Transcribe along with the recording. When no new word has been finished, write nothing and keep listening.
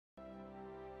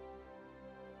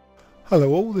Hello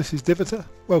all, this is Divoter.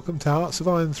 Welcome to Hearts of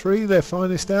Iron 3, their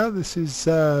finest hour. This is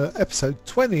episode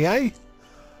 20A.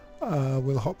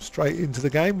 We'll hop straight into the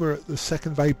game. We're at the 2nd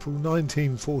of April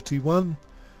 1941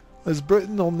 as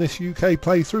Britain on this UK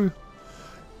playthrough.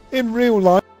 In real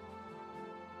life,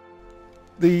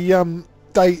 the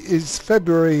date is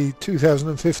February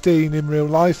 2015 in real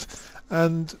life,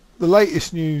 and the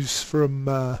latest news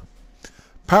from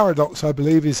Paradox, I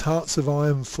believe, is Hearts of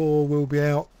Iron 4 will be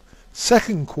out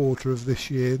second quarter of this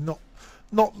year,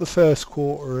 not the first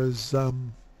quarter as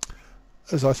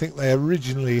I think they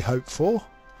originally hoped for.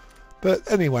 But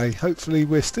anyway, hopefully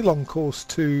we're still on course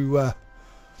to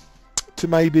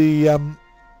maybe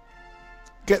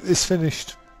get this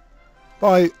finished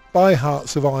by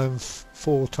Hearts of Iron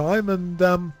 4 time, and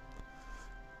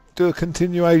do a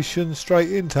continuation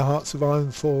straight into Hearts of Iron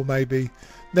 4 maybe.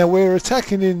 Now we're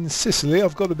attacking in Sicily.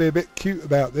 I've got to be a bit cute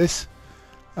about this.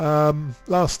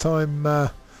 Last time I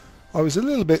was a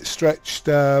little bit stretched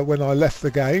when I left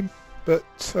the game, but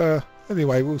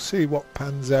anyway, we'll see what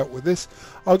pans out with this.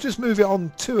 I'll just move it on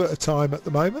 2 at a time at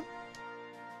the moment.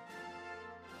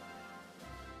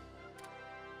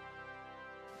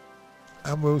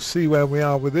 And we'll see where we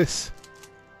are with this.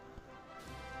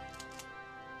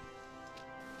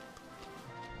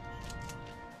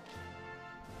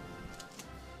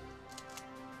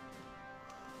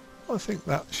 I think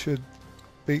that should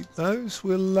beat those.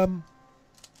 We'll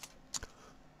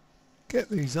get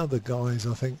these other guys,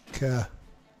 I think,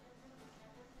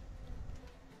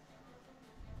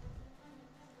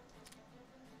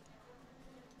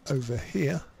 over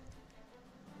here.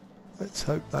 Let's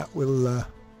hope that will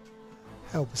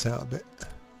help us out a bit.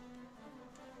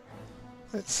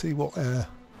 Let's see what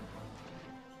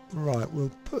right,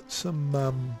 we'll put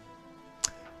some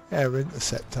air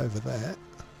intercept over there,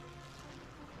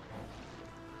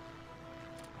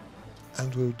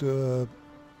 and we'll do a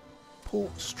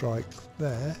port strike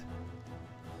there,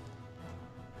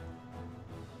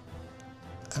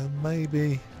 and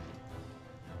maybe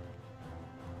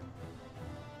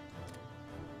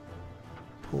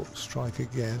port strike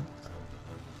again.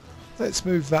 Let's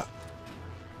move that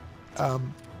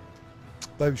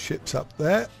those ships up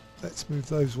there. Let's move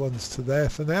those ones to there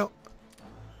for now,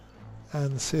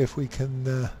 and see if we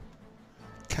can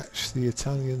catch the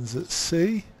Italians at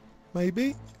sea,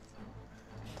 maybe.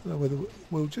 I don't know whether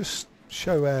we'll just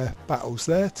show our battles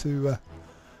there to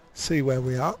see where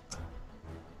we are.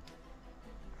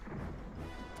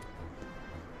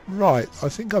 Right, I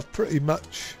think I've pretty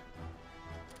much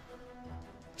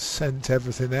sent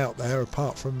everything out there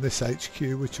apart from this HQ,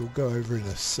 which we'll go over in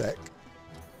a sec.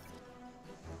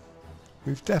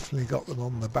 We've definitely got them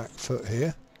on the back foot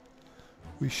here.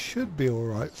 We should be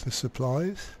alright for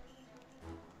supplies.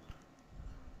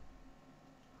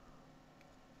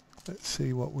 Let's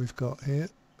see what we've got here.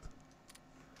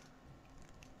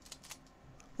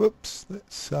 Whoops,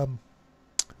 let's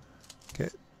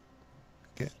get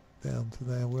down to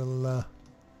there. We'll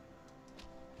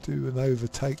do an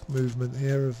overtake movement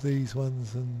here of these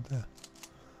ones, and I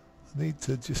need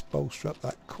to just bolster up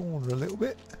that corner a little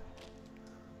bit.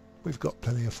 We've got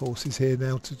plenty of forces here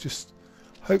now to just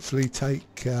hopefully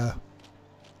take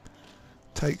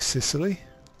Sicily.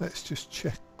 Let's just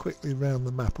check quickly around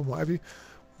the map and what have you.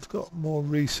 We've got more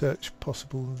research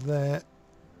possible there.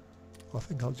 I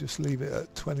think I'll just leave it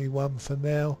at 21 for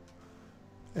now.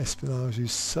 Espionage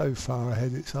is so far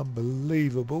ahead, it's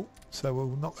unbelievable. So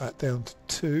we'll knock that down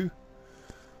to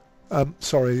 2.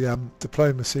 Sorry,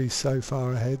 diplomacy is so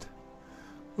far ahead.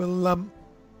 We'll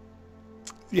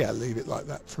yeah, leave it like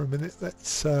that for a minute.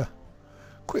 Let's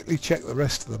quickly check the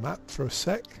rest of the map for a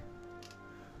sec.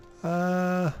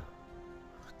 Got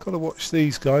to watch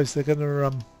these guys. They're going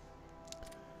to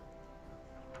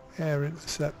air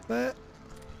intercept there.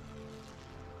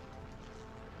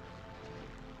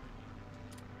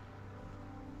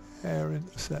 Air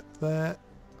intercept there.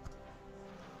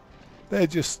 They're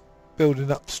just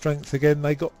building up strength again.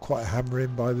 They got quite a hammer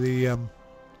in by the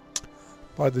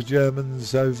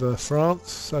Germans over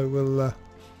France, so we'll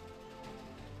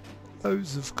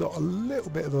those have got a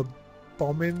little bit of a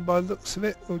bomb in by the looks of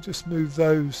it. We'll just move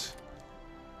those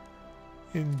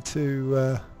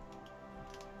into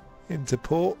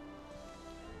port.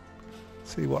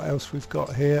 See what else we've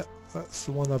got here. That's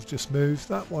the one I've just moved.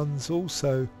 That one's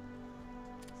also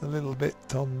a little bit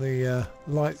on the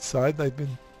light side. They've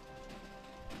been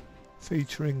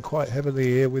featuring quite heavily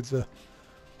here with the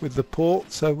port,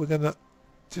 so we're going to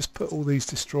just put all these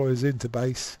destroyers into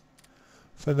base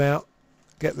for now,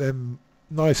 get them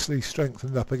nicely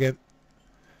strengthened up again.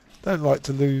 Don't like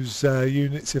to lose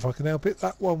units if I can help it.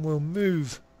 That one will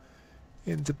move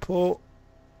into port,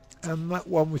 and that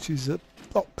one, which is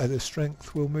lot better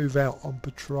strength. We'll move out on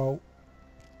patrol.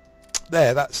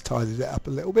 There, that's tidied it up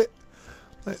a little bit.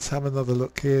 Let's have another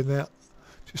look here now.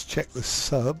 Just check the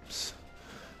subs.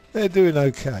 They're doing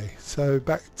okay. So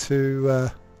back to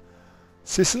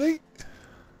Sicily.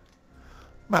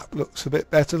 Map looks a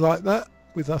bit better like that,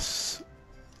 with us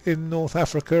in North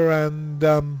Africa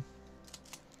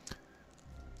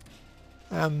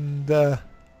and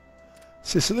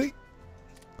Sicily.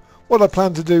 What I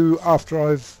plan to do after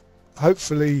I've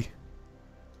hopefully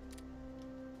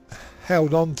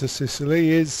held on to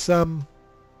Sicily is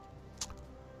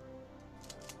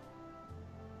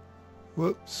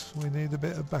whoops, we need a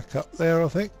bit of backup there, I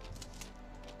think.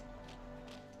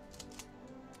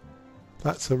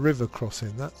 That's a river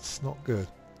crossing, that's not good.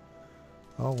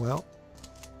 Oh well.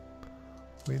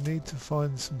 We need to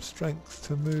find some strength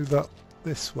to move up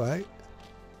this way.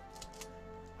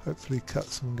 Hopefully cut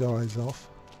some guys off.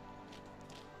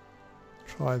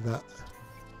 Try that.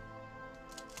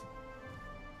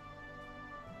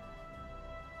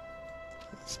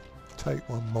 Let's take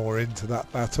one more into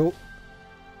that battle.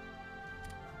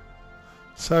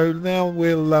 So now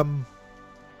we'll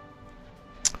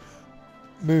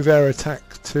move air attack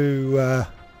to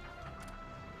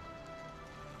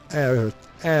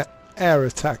air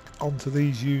attack onto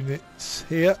these units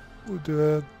here. We'll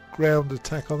do a ground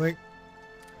attack, I think,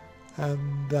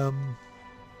 and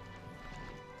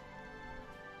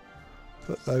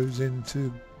put those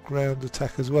into ground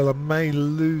attack as well. I may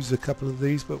lose a couple of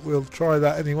these, but we'll try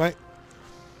that anyway.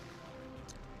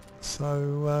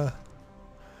 So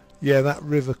yeah, that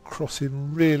river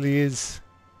crossing really is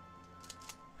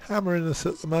hammering us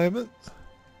at the moment.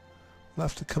 We'll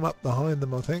have to come up behind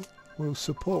them, I think. We'll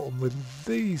support them with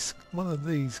these, one of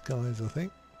these guys, I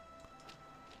think.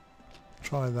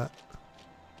 Try that.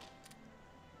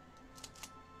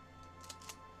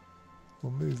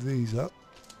 We'll move these up.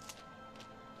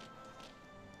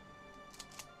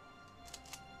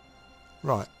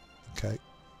 Right, okay.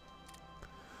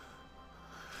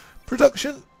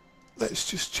 Production. Let's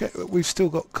just check that we've still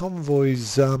got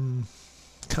convoys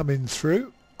coming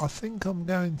through. I think I'm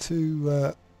going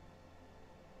to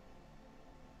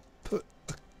put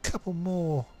a couple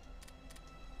more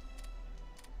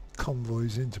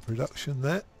convoys into production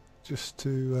there, just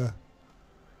to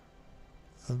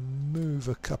and move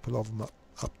a couple of them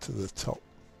up to the top.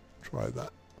 Try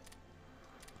that.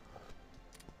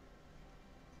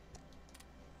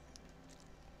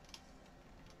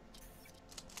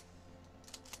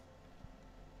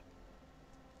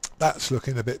 That's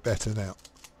looking a bit better now.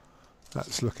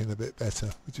 That's looking a bit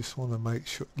better. We just want to make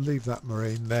sure, leave that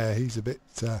Marine there. He's a bit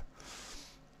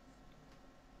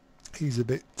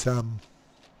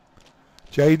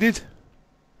jaded.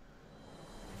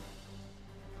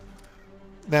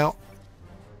 Now,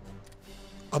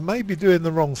 I may be doing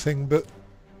the wrong thing, but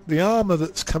the armour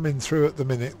that's coming through at the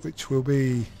minute, which will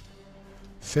be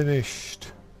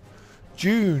finished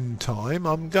June time,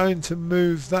 I'm going to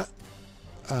move that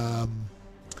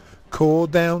corps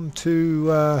down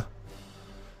to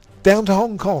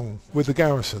Hong Kong with the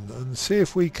garrison and see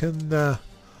if we can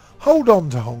hold on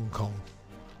to Hong Kong.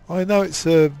 I know it's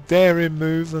a daring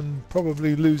move and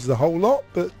probably lose the whole lot,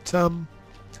 but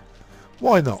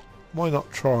why not? Why not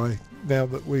try now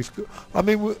that we've got... I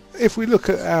mean, if we look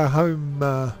at our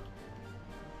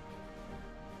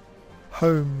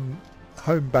home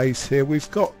base here,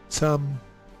 we've got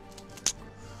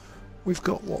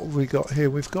what have we got here?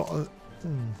 We've got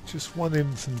just one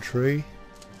infantry,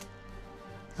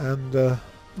 and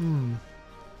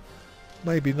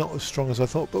maybe not as strong as I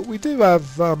thought, but we do have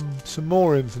some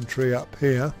more infantry up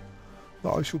here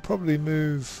that I shall probably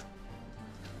move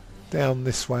down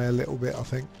this way a little bit, I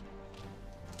think.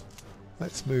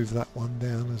 Let's move that one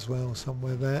down as well,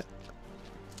 somewhere there.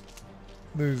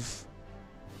 Move...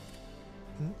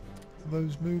 Are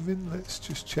those moving? Let's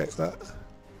just check that.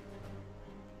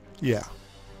 Yeah.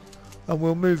 And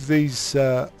we'll move these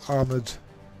armoured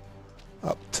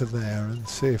up to there and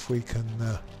see if we can...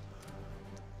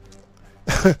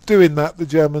 doing that, the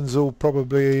Germans will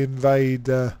probably invade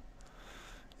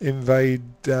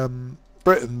Britain,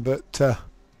 but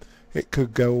it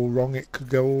could go all wrong, it could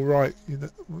go all right. You know,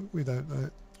 we don't know.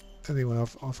 Anyway,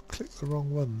 I've clicked the wrong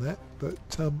one there, but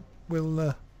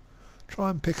we'll try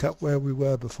and pick up where we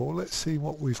were before. Let's see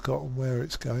what we've got and where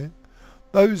it's going.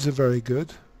 Those are very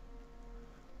good.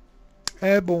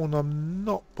 Airborne I'm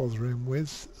not bothering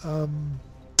with.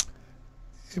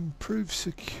 Improved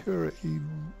security,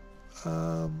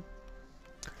 I'm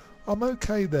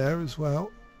okay there as well.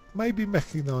 Maybe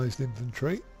mechanised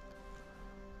infantry.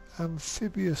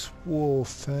 Amphibious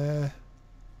warfare,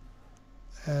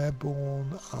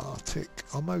 airborne, Arctic.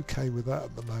 I'm okay with that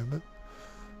at the moment.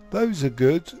 Those are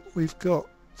good. We've got,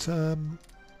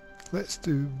 let's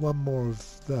do one more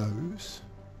of those.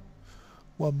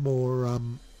 One more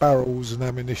barrels and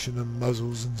ammunition and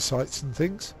muzzles and sights and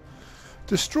things.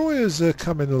 Destroyers are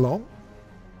coming along.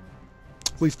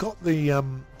 We've got the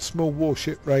small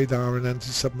warship radar and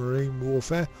anti-submarine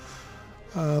warfare.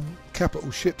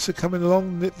 Capital ships are coming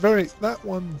along. That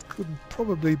one could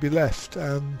probably be left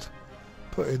and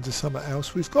put into something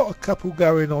else. We've got a couple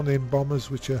going on in bombers,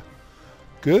 which are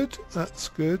good. That's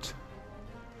good.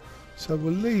 So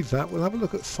we'll leave that. We'll have a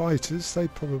look at fighters. They're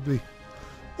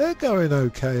going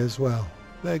okay as well.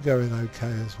 They're going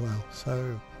okay as well.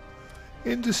 So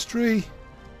industry,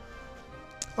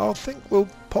 I think we'll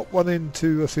pop one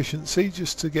into efficiency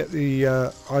just to get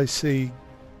the IC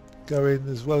going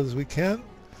as well as we can.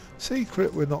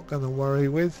 Secret we're not going to worry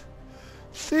with.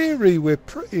 Theory, we're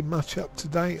pretty much up to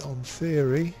date on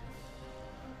theory.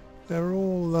 They're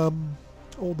all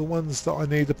the ones that I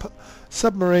need.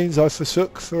 Submarines I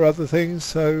forsook for other things,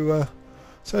 so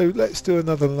let's do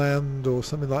another land or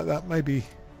something like that. Maybe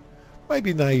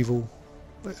naval.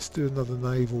 Let's do another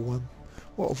naval one.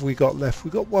 What have we got left?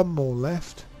 We've got one more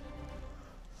left.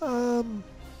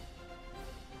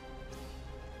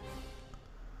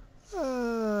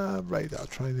 Radar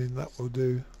training, that will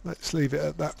do. Let's leave it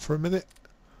at that for a minute.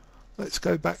 Let's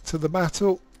go back to the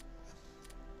battle.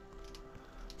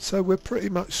 So we're pretty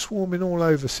much swarming all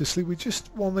over Sicily. We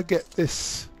just want to get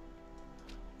this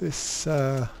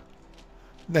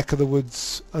neck of the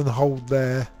woods and hold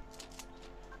there.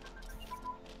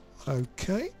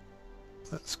 Okay,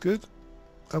 that's good.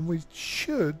 And we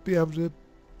should be able to,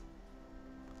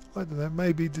 I don't know,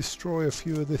 maybe destroy a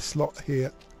few of this lot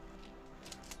here.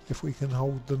 If we can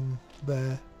hold them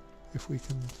there. If we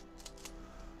can.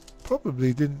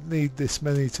 Probably didn't need this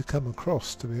many to come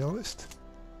across, to be honest.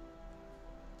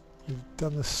 We've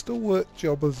done a stalwart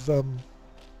job of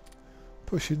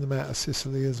pushing them out of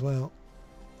Sicily as well.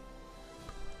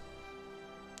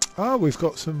 We've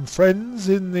got some friends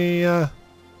in the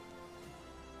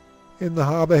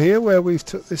harbour here where we've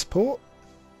took this port.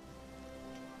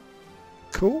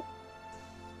 Cool.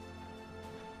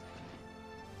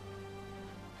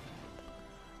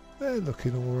 They're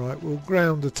looking alright. We'll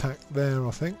ground attack there,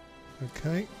 I think.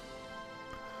 Okay.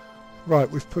 Right,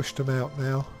 we've pushed them out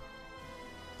now.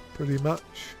 Pretty much.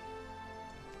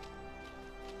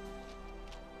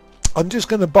 I'm just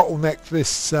going to bottleneck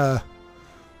this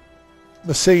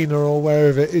Messina or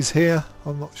wherever it is here.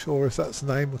 I'm not sure if that's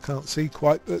the name, I can't see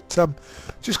quite, but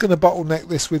just going to bottleneck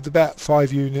this with about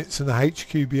 5 units and a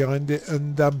HQ behind it,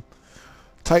 and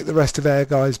take the rest of our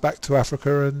guys back to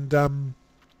Africa and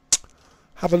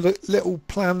have a little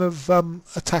plan of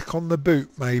attack on the boot,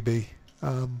 maybe.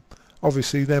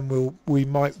 Obviously then we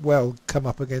might well come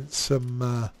up against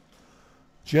some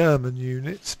German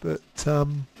units, but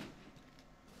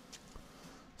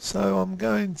so I'm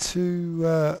going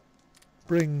to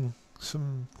bring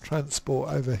some transport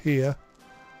over here,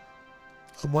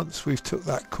 and once we've took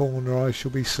that corner I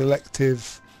shall be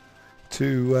selective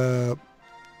to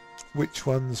which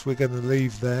ones we're going to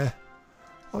leave there.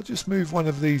 I'll just move one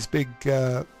of these big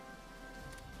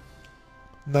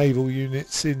naval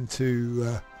units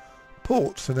into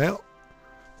port for now.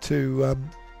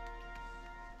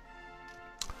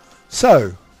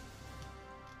 So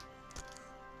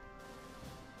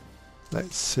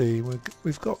let's see,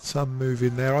 we've got some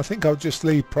moving there. I think I'll just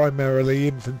leave primarily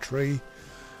infantry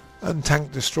and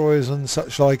tank destroyers and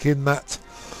such like in that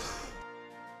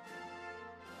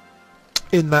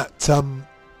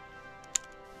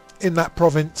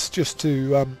province, just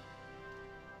to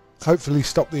hopefully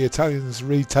stop the Italians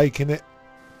retaking it.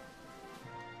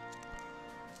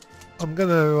 I'm going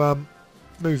to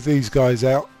move these guys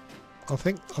out. I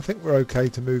think we're okay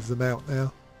to move them out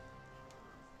now.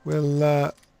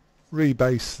 We'll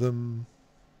rebase them,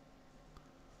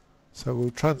 so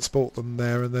we'll transport them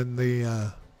there, and then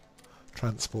the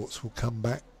transports will come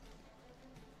back.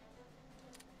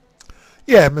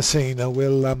 Yeah, Messina,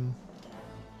 we'll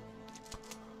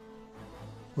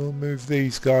move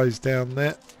these guys down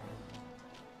there.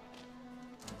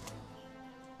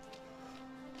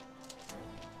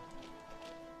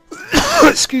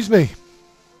 Excuse me.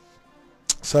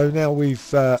 So now we've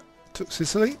took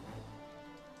Sicily.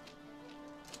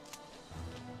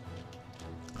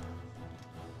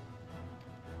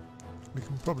 We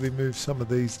can probably move some of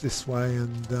these this way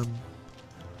and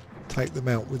take them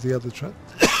out with the other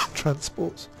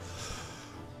transports.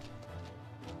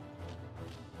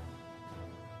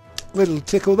 Little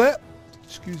tickle there.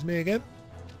 Excuse me again.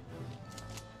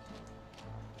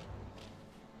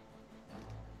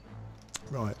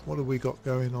 Right, what have we got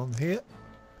going on here?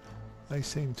 They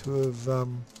seem to have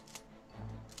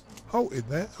halted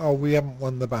there. Oh, we haven't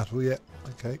won the battle yet.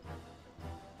 Okay.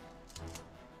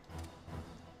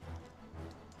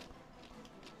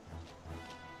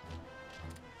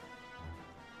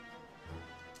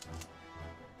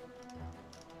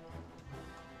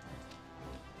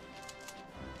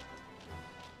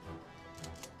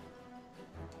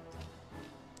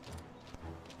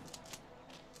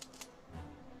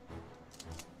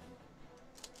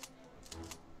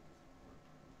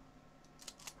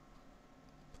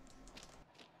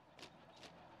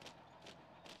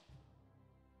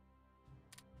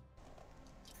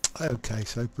 Okay,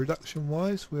 so production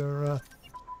wise we're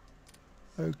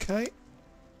okay.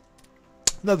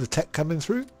 Another tech coming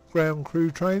through, ground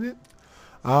crew training.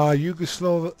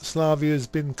 Yugoslavia has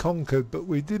been conquered, but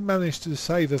we did manage to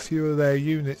save a few of their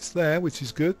units there, which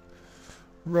is good.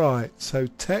 Right, so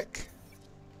tech.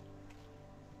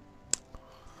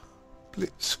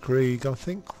 Blitzkrieg, I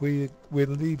think we're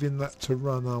leaving that to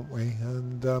run, aren't we?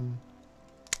 And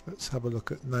let's have a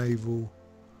look at naval.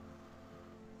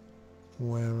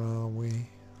 Where are we?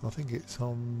 I think it's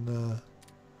on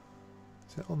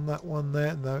is it on that one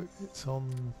there? No, it's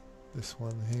on this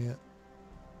one here.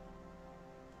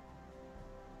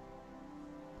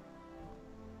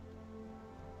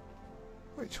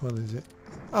 Which one is it?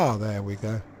 Ah, there we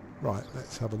go. Right,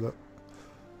 let's have a look.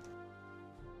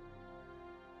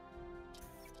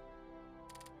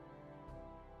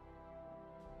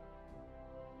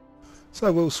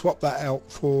 So we'll swap that out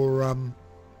for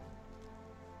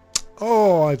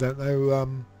oh, I don't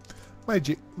know,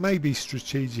 maybe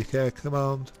Strategic Air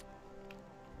Command.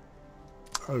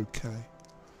 Okay.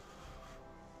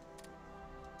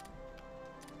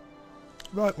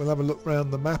 Right, we'll have a look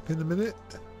round the map in a minute.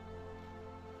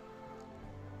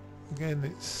 Again,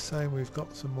 it's saying we've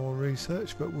got some more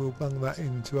research, but we'll bung that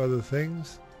into other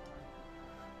things.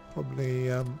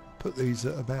 Probably put these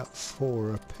at about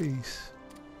 4 apiece.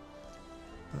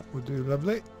 That would do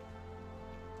lovely.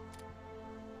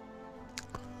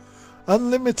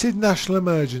 Unlimited national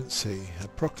emergency, a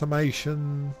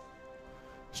proclamation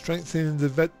strengthening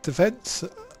the defence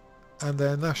and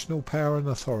their national power and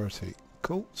authority.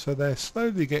 Cool, so they're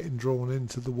slowly getting drawn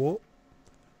into the war.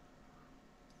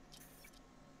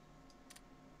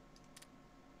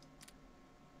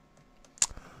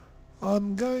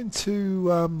 I'm going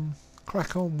to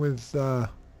crack on with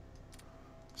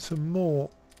some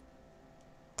more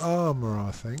armour,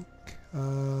 I think.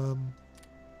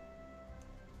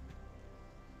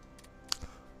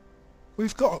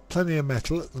 We've got plenty of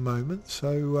metal at the moment,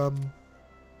 so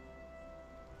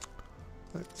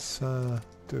let's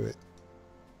do it.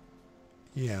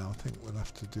 Yeah, I think we'll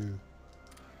have to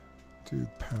do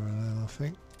parallel, I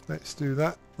think. Let's do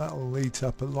that. That'll eat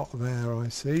up a lot of air, I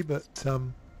see, but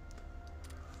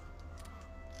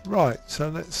right, so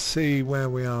let's see where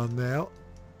we are now.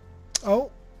 Oh,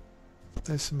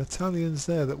 there's some Italians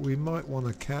there that we might want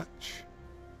to catch.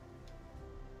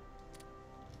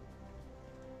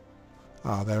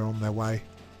 Ah, they're on their way.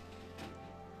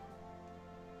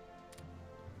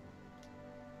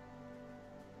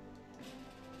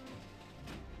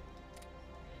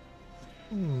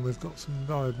 We've got some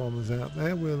dive bombers out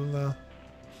there. We'll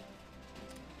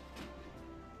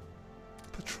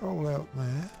patrol out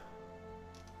there.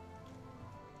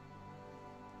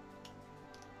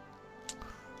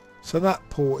 So that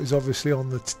port is obviously on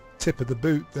the tip of the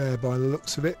boot there by the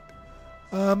looks of it.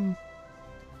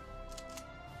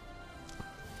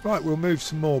 Right, we'll move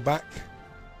some more back.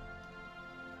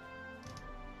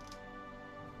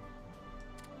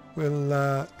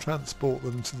 We'll transport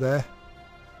them to there,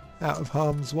 out of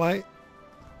harm's way.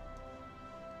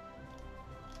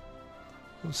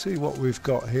 We'll see what we've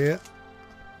got here.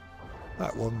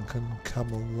 That one can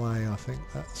come away, I think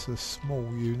that's a small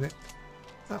unit.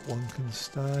 That one can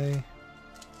stay.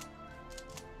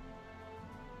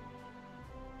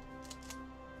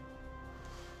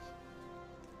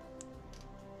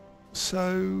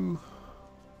 So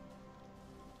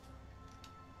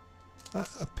that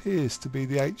appears to be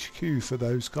the HQ for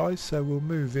those guys, so we'll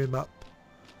move him up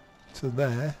to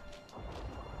there.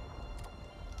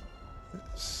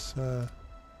 Let's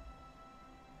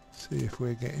see if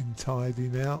we're getting tidy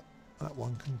now. That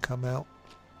one can come out.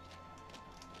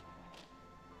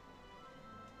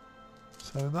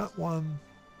 So that one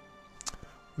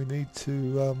we need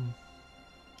to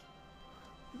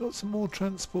we've got some more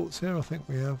transports here, I think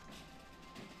we have.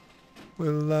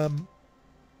 We'll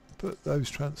put those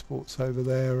transports over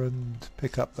there and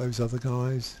pick up those other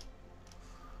guys.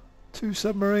 2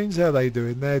 submarines, how are they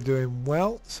doing? They're doing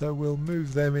well, so we'll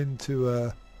move them into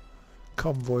a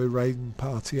convoy raiding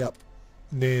party up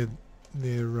near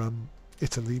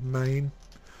Italy, Maine.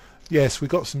 yes, we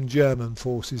got some German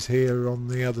forces here on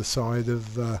the other side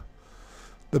of the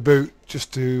boot,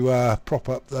 just to prop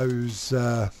up those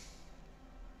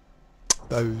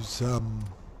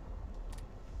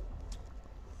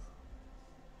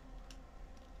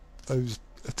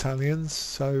Italians.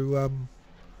 So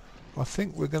I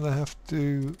think we're going to have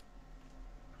to.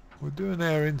 We'll do an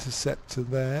air interceptor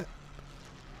there.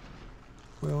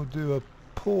 We'll do a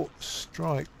port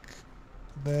strike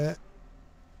there.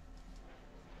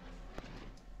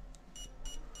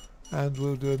 And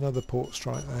we'll do another port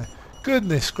strike there.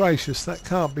 Goodness gracious, that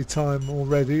can't be time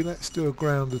already. Let's do a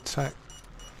ground attack.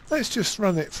 Let's just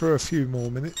run it for a few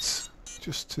more minutes,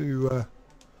 just to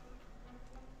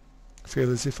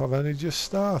feel as if I've only just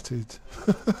started.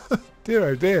 Dear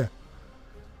oh dear.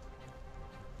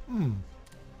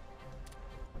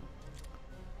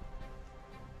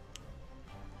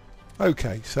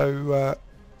 Okay, so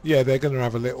yeah, they're going to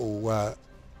have a little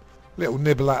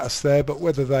nibble at us there, but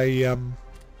whether they are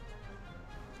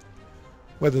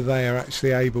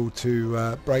actually able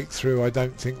to break through, I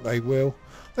don't think they will.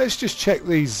 Let's just check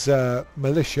these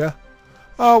militia.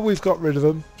 Oh, we've got rid of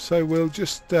them, so we'll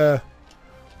just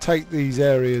take these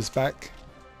areas back.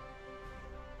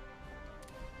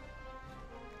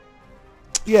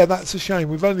 Yeah, that's a shame.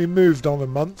 We've only moved on a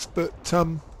month, but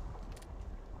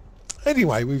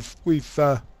anyway, we've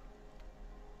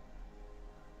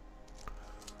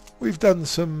done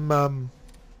some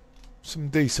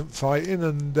decent fighting,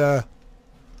 and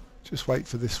just wait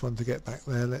for this one to get back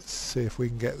there. Let's see if we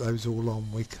can get those all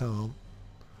on. We can't.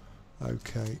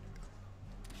 Okay.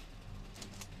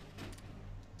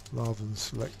 Rather than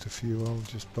select a few, I'll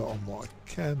just put on what I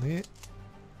can here.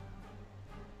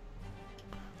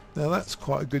 Now that's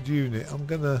quite a good unit. I'm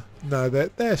gonna. No,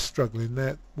 they're struggling.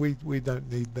 We don't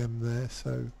need them there,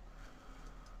 so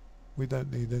we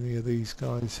don't need any of these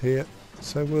guys here.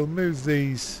 So we'll move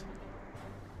these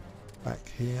back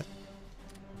here.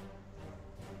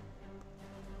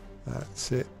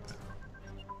 That's it.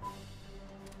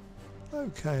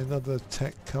 Okay, another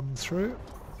tech come through.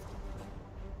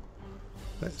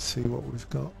 Let's see what we've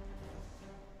got.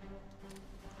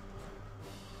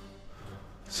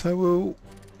 So we'll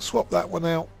swap that one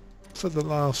out for the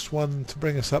last one to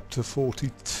bring us up to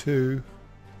 42.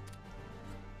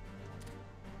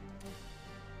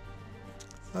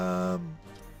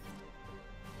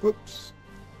 Whoops.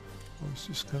 I was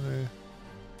just going to...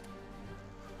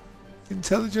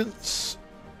 Intelligence.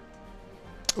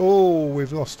 Oh,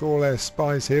 we've lost all our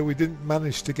spies here. We didn't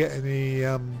manage to get any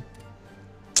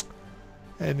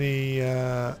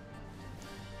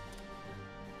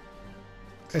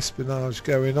espionage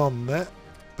going on there,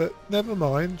 but never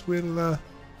mind. We'll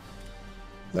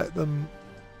let them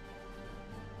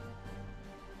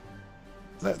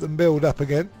build up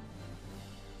again,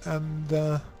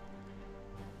 and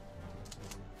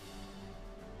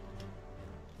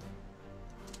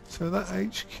so that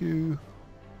HQ,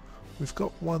 we've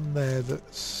got one there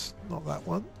that's not that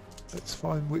one. Let's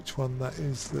find which one that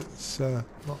is that's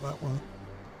not that one.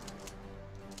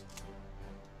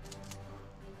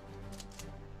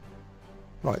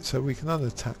 Right, so we can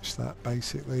unattach that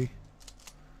basically.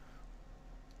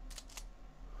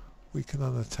 We can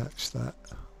unattach that.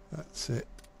 That's it.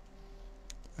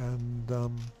 And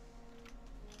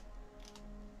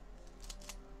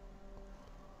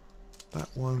that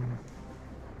one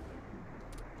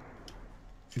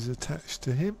is attached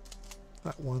to him.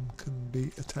 That one can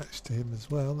be attached to him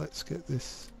as well. Let's get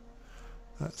this.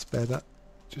 That's better.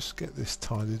 Just get this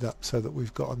tidied up so that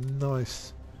we've got a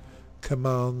nice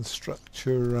command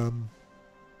structure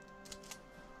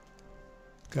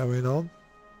going on.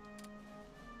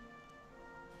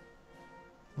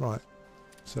 Right,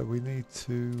 so we need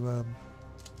to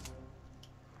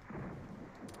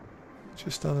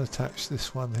just unattach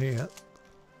this one here.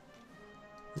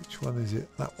 Which one is it?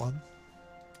 That one.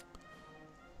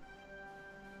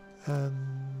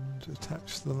 And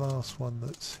attach the last one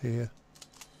that's here.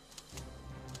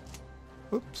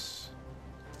 Oops.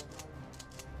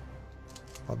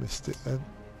 I missed it then.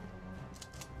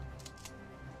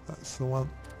 That's the one.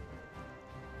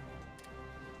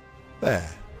 There.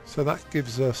 So that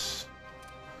gives us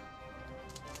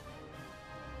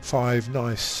 5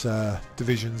 nice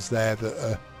divisions there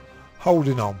that are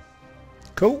holding on.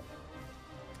 Cool.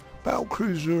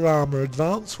 Battlecruiser armour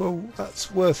advance. Well,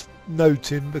 that's worth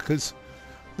noting because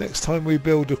next time we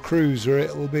build a cruiser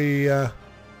it'll be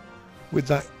with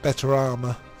that better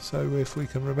armour. So if we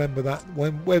can remember that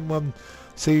when one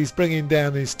sees bringing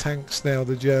down his tanks now,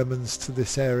 the Germans, to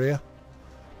this area,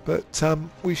 but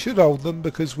we should hold them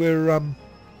because we're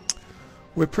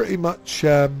pretty much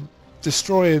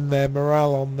destroying their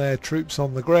morale on their troops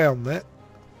on the ground there.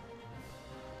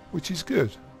 which is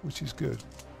good, which is good.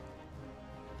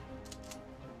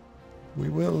 We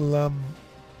will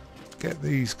get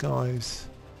these guys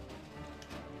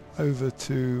over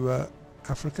to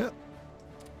Africa.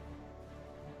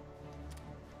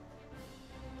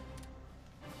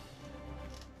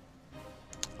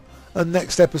 And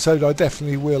next episode I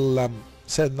definitely will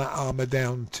send that armour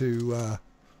down to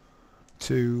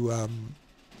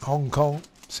Hong Kong,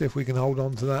 see if we can hold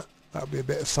on to that. That'll be a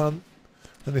bit of fun.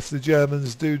 And if the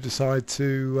Germans do decide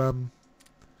to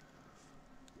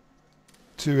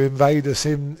invade us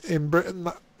in Britain,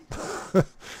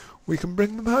 we can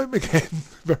bring them home again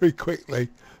very quickly,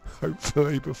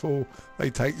 hopefully, before they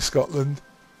take Scotland.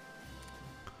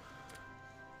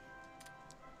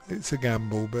 It's a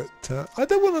gamble, but I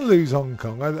don't want to lose Hong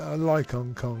Kong. I like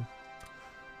Hong Kong.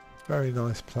 Very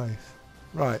nice place.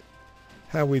 Right,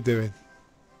 how are we doing?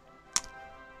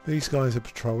 These guys are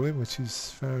patrolling, which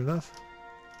is fair enough.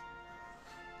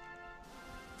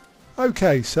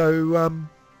 Okay, so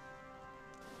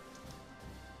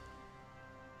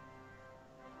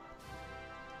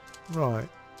right.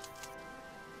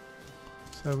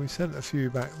 So we sent a few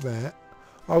back there.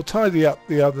 I'll tidy up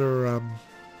the other.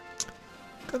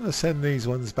 Going to send these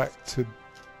ones back to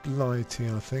Blighty,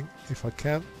 I think, if I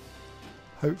can.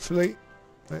 Hopefully,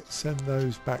 let's send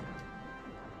those back,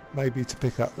 maybe to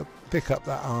pick up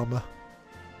that armour.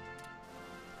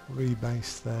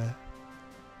 Rebase there.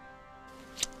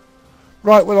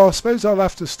 Right, well, I suppose I'll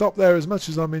have to stop there. As much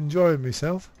as I'm enjoying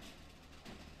myself,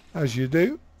 as you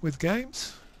do with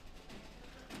games.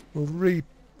 We'll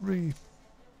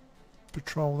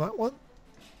patrol that one.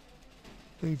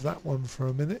 Leave that one for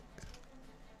a minute.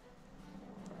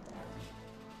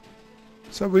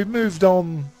 So we've moved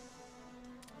on.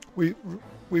 We've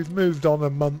moved on a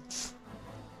month.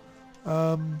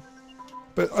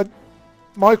 But I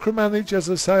micromanage, as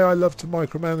I say. I love to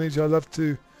micromanage. I love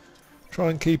to try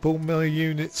and keep all my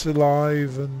units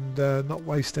alive and not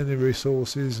waste any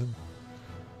resources and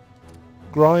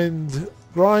grind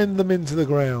them into the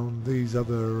ground, these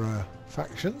other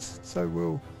factions. So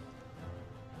we'll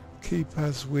keep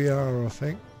as we are, I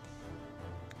think.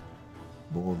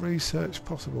 More research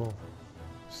possible.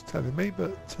 It's telling me,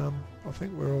 but I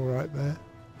think we're all right there.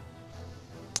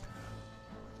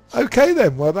 Okay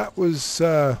then, well that was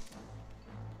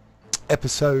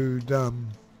episode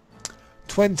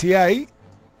 28.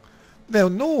 Now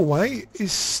Norway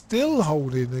is still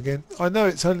holding again. I know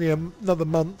it's only another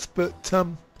month, but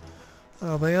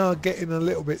they are getting a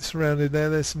little bit surrounded there.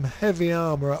 There's some heavy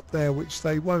armour up there which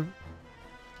they won't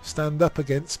stand up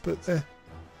against, but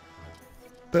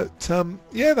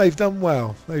yeah, they've done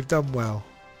well. They've done well.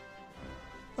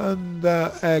 And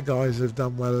our guys have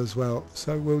done well as well.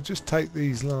 So we'll just take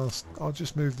these last. I'll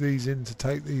just move these in to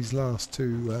take these last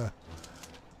two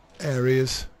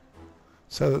areas,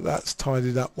 so that that's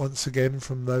tidied up once again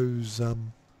from those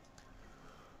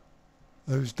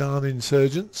darn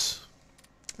insurgents.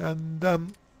 And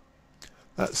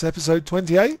that's episode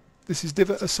 28. This is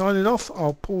Divot signing off.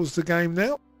 I'll pause the game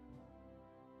now.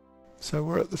 So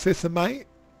we're at the 5th of May.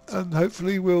 And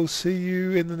hopefully we'll see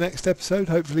you in the next episode.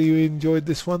 Hopefully you enjoyed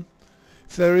this one.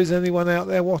 If there is anyone out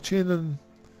there watching and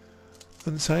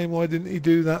saying why didn't he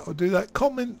do that or do that,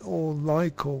 comment or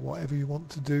like or whatever you want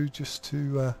to do, just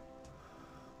to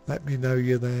let me know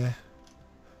you're there.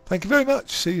 Thank you very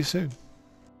much. See you soon.